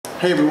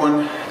Hey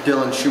everyone,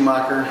 Dylan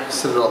Schumacher,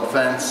 Citadel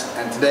Defense,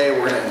 and today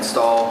we're going to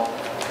install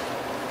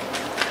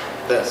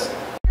this.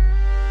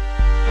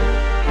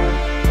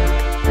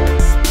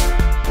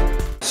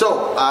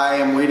 So I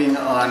am waiting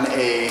on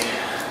a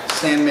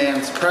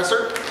Sandman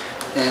suppressor,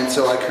 and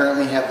so I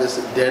currently have this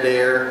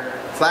DeadAir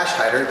flash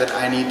hider that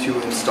I need to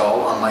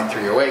install on my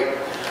 308.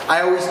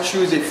 I always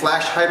choose a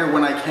flash hider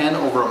when I can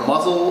over a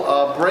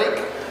muzzle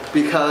brake,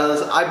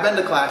 because I've been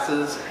to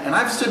classes and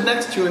I've stood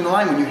next to you in the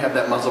line when you have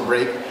that muzzle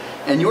brake,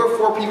 and you're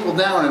 4 people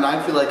down and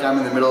I feel like I'm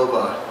in the middle of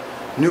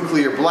a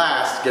nuclear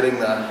blast getting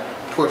the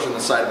push on the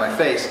side of my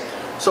face.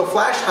 So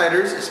flash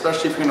hiders,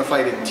 especially if you're going to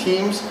fight in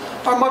teams,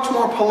 are much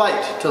more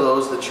polite to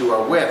those that you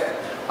are with.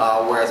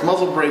 Whereas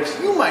muzzle brakes,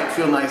 you might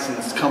feel nice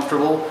and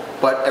comfortable,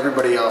 but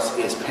everybody else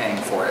is paying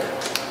for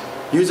it.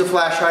 Use a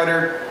flash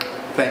hider,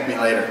 thank me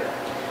later.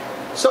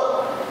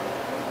 So,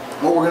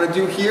 what we're going to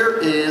do here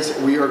is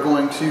we are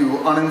going to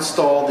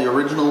uninstall the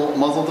original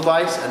muzzle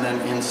device and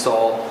then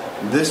install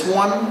this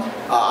one.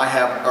 I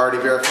have already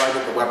verified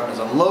that the weapon is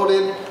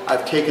unloaded.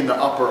 I've taken the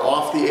upper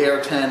off the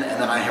AR10 and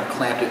then I have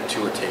clamped it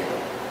to a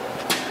table.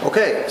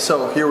 Okay,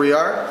 so here we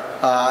are.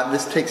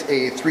 This takes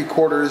a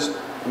 3/4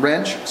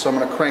 wrench, so I'm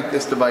going to crank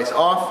this device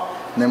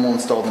off and then we'll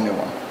install the new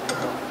one.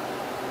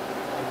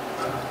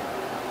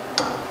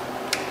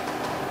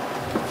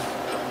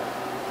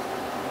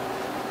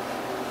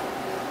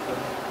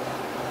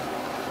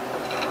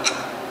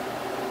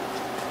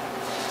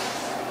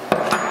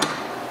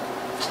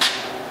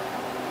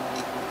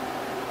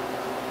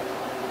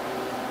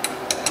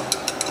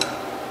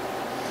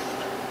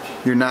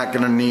 You're not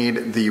going to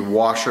need the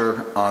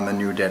washer on the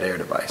new DeadAir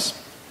device.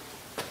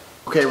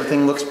 Okay,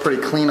 everything looks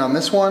pretty clean on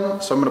this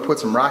one, so I'm going to put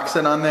some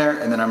Roxette on there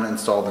and then I'm going to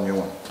install the new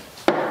one.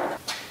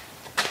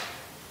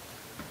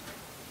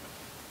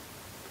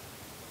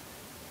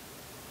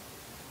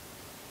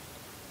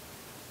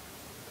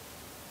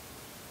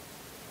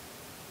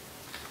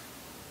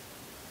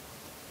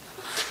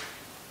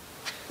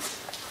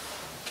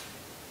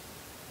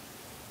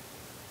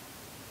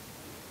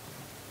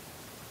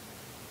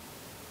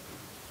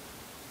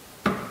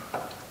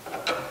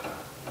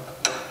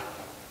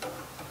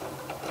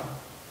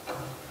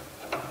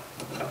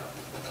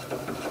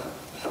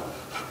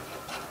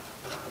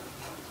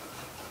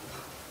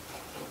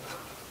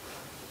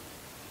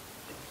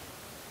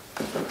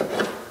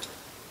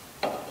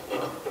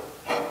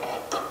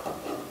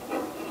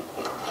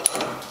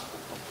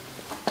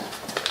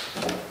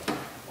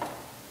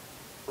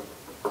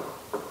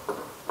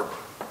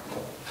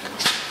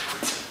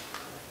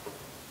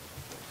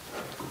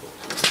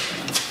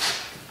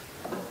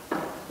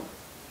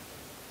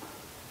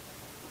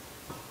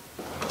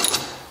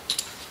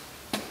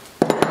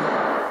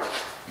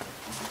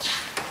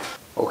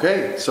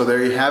 Okay, so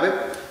there you have it.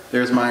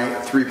 There's my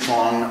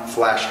 3-prong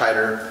flash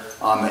hider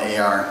on the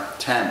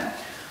AR10.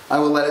 I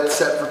will let it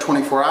set for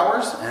 24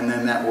 hours and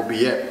then that will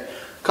be it.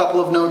 A couple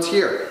of notes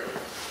here.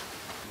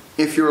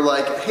 If you're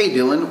like, hey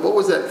Dylan, what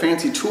was that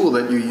fancy tool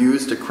that you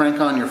used to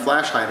crank on your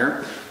flash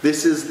hider?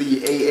 This is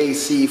the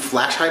AAC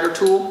flash hider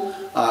tool.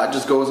 It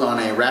just goes on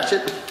a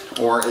ratchet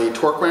or a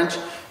torque wrench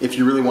if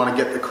you really want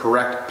to get the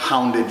correct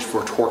poundage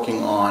for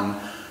torquing on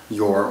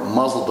your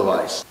muzzle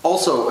device.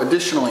 Also,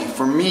 additionally,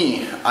 for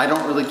me, I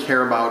don't really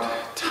care about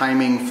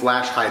timing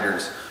flash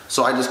hiders,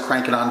 so I just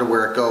crank it onto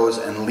where it goes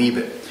and leave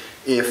it.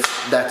 If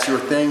that's your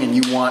thing and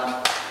you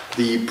want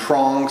the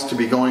prongs to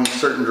be going a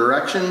certain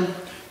direction,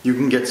 you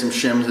can get some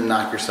shims and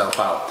knock yourself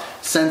out.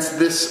 Since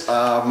this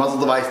muzzle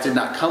device did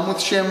not come with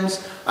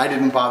shims, I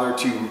didn't bother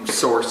to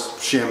source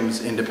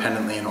shims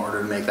independently in order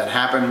to make that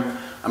happen.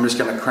 I'm just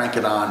going to crank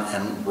it on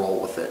and roll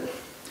with it.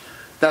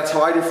 That's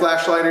how I do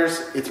flash hiders.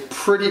 It's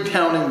pretty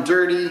down and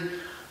dirty.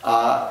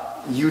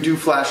 You do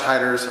flash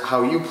hiders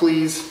how you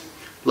please.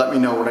 Let me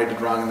know what I did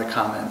wrong in the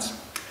comments.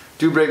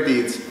 Do brave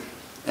deeds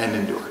and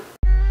endure.